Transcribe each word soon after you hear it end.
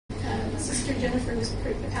Pastor Jennifer was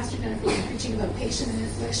preaching about patience and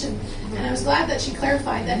affliction, and I was glad that she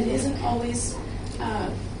clarified that it isn't always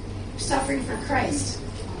suffering for Christ.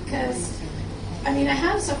 Because, I mean, I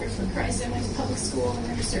have suffered for Christ. I went to public school, and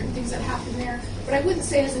there were certain things that happened there, but I wouldn't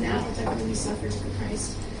say as an adult I've really suffered for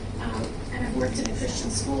Christ. And I've worked in a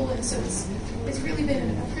Christian school, and so it's really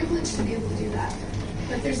been a privilege to be able to do that.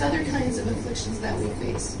 But there's other kinds of afflictions that we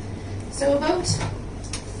face. So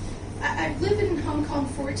I've lived in Hong Kong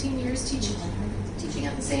 14 years teaching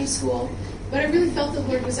at the same school, but I really felt the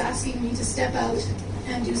Lord was asking me to step out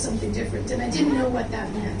and do something different, and I didn't know what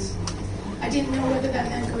that meant. I didn't know whether that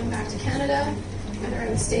meant going back to Canada, whether I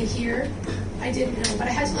would stay here. I didn't know, but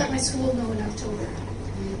I had to let my school know in October.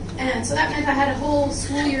 And so that meant I had a whole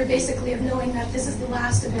school year basically of knowing that this is the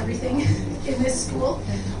last of everything in this school,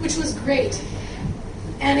 which was great.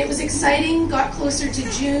 And it was exciting, got closer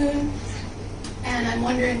to June, and I'm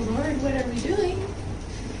wondering, Lord, what are we doing?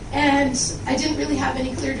 And I didn't really have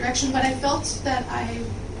any clear direction, but I felt that I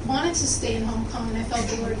wanted to stay in Hong Kong, and I felt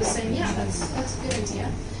the Lord was saying, yeah, that's a good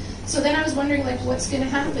idea. So then I was wondering, like, what's going to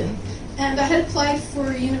happen? And I had applied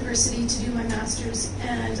for university to do my master's,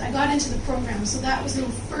 and I got into the program. So that was the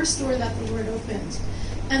first door that the Lord opened.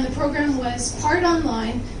 And the program was part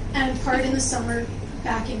online and part in the summer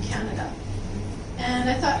back in Canada. And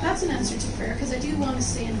I thought, that's an answer to prayer, because I do want to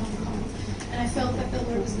stay in Hong Kong. And I felt that the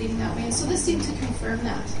Lord was leading that way. And so this seemed to confirm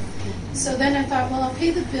that. So then I thought, well, I'll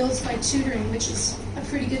pay the bills by tutoring, which is a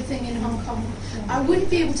pretty good thing in Hong Kong. I wouldn't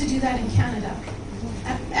be able to do that in Canada.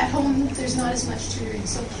 At home, there's not as much tutoring.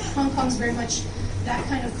 So Hong Kong's very much that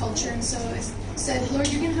kind of culture. And so I said, Lord,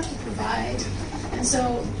 you're going to have to provide. And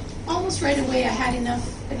so almost right away, I had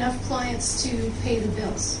enough clients to pay the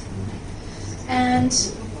bills. And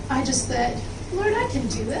I just said, Lord, I can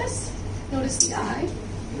do this. Notice the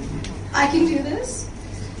I can do this.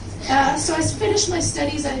 So I finished my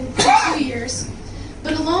studies in 2 years.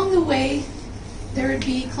 But along the way, there would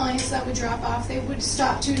be clients that would drop off. They would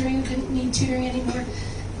stop tutoring, didn't need tutoring anymore.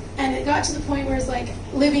 And it got to the point where it's like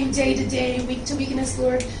living day to day, week to week in His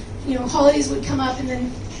Lord. You know, holidays would come up and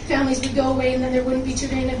then families would go away and then there wouldn't be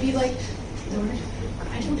tutoring. And I'd be like, Lord,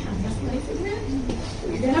 I don't have enough money for the rent.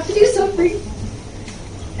 You're going to have to do something.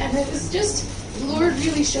 And it was just, the Lord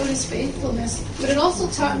really showed His faithfulness. But it also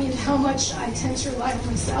taught me how much I tend to rely on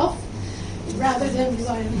myself rather than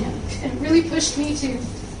rely on Him. And it really pushed me to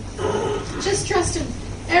just trust Him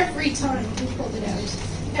every time He pulled it out.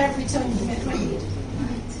 Every time He met my need.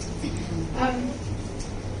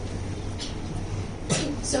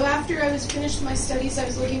 So after I was finished my studies, I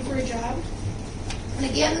was looking for a job. And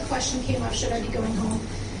again, the question came up, should I be going home?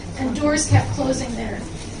 And doors kept closing there.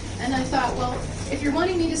 And I thought, well, if you're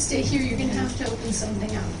wanting me to stay here, you're going to have to open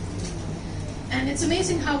something up. And it's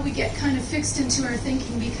amazing how we get kind of fixed into our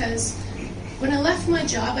thinking, because when I left my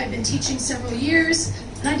job, I'd been teaching several years,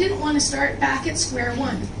 and I didn't want to start back at square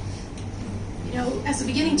one. You know, as a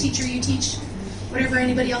beginning teacher, you teach whatever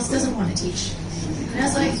anybody else doesn't want to teach. And I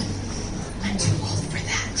was like, I'm too old for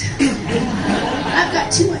that. I've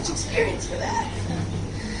got too much experience for that.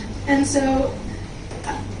 And so,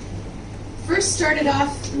 first started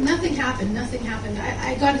off, nothing happened.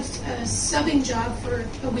 I got a subbing job for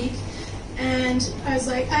a week, and I was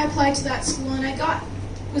like, I applied to that school, and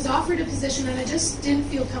was offered a position, and I just didn't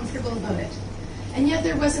feel comfortable about it. And yet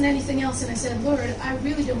there wasn't anything else, and I said, Lord, I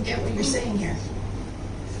really don't get what you're saying here.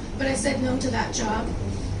 But I said no to that job.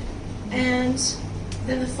 And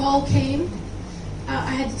then the fall came.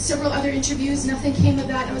 I had several other interviews. Nothing came of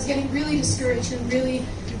that. I was getting really discouraged and really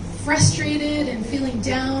frustrated and feeling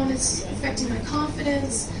down. It's affecting my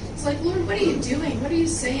confidence. It's like, Lord, what are you doing? What are you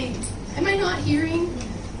saying? Am I not hearing?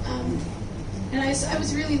 And I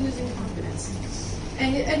was really losing confidence.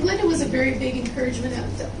 And Linda was a very big encouragement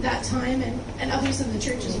at that time, and others in the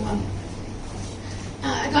church as well.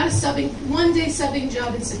 I got a one-day subbing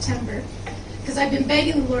job in September, because I've been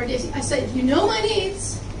begging the Lord. I said, you know my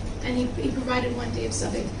needs, and He provided one day of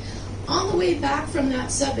subbing. On the way back from that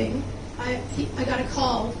subbing, I got a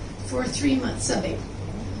call for a 3-month subbing.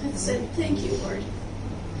 I said, thank you, Lord.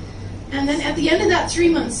 And then at the end of that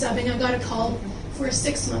 3-month subbing, I got a call for a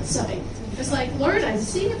 6-month subbing. I was like, Lord, I'm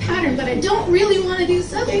seeing a pattern, but I don't really want to do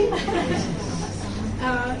subbing.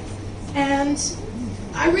 And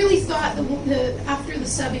I really thought after the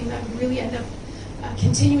subbing that I would really end up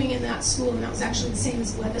continuing in that school, and that was actually the same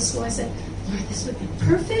as Glenda School. I said, Lord, this would be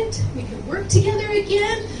perfect. We could work together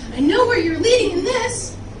again. I know where you're leading in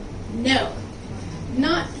this. No,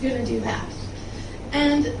 not going to do that.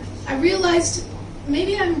 And I realized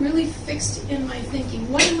maybe I'm really fixed in my thinking.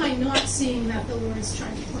 What am I not seeing that the Lord is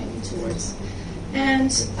trying to point me towards?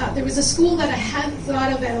 And there was a school that I hadn't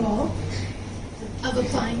thought of at all of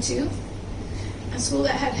applying to. a school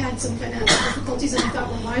that had had some financial difficulties, and I thought,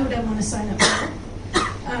 well, why would I want to sign up there?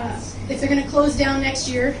 If they're going to close down next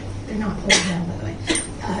year, they're not closing down, by the way.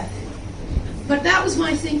 But that was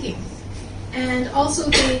my thinking. And also,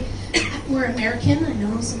 they were American. I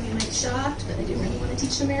know some of you might be shocked, but I didn't really want to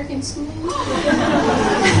teach an American school.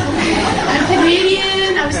 I'm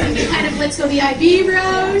Canadian. I was thinking kind of, let's go the IB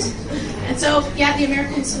route. And so, yeah, the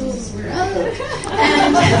American schools were out.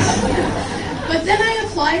 But then I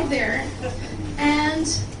applied there, and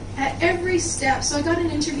at every step, so I got an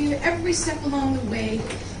interview, every step along the way,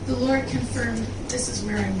 the Lord confirmed, this is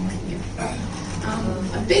where I want you.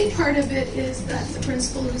 A big part of it is that the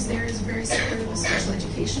principal who's there is very supportive of special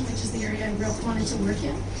education, which is the area I really wanted to work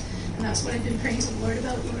in. And that's what I've been praying to the Lord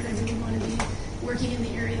about. Lord, I really want to be working in the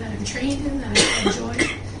area that I'm trained in, that I enjoy.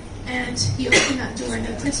 And He opened that door, and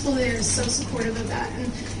the principal there is so supportive of that.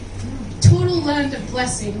 And total land of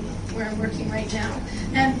blessing where I'm working right now.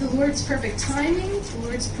 And the Lord's perfect timing, the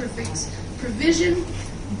Lord's perfect provision,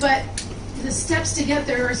 but the steps to get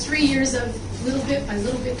there are 3 years of little bit by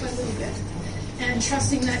little bit by little bit, and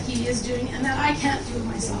trusting that He is doing, and that I can't do it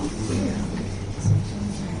myself.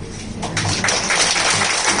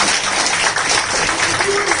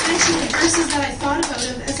 The verses that I thought about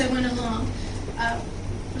as I went along, I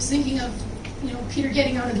was thinking of, Peter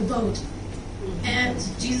getting out of the boat, and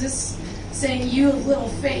Jesus saying, "You of little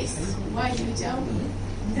faith, why do you doubt me?"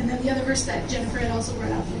 And then the other verse that Jennifer had also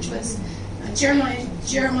brought up, which was Jeremiah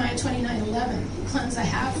 29:11, "The plans I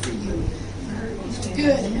have for you are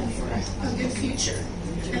good and for a good future."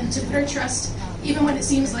 And to put our trust, even when it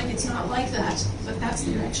seems like it's not like that, but that's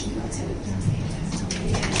the direction God's headed.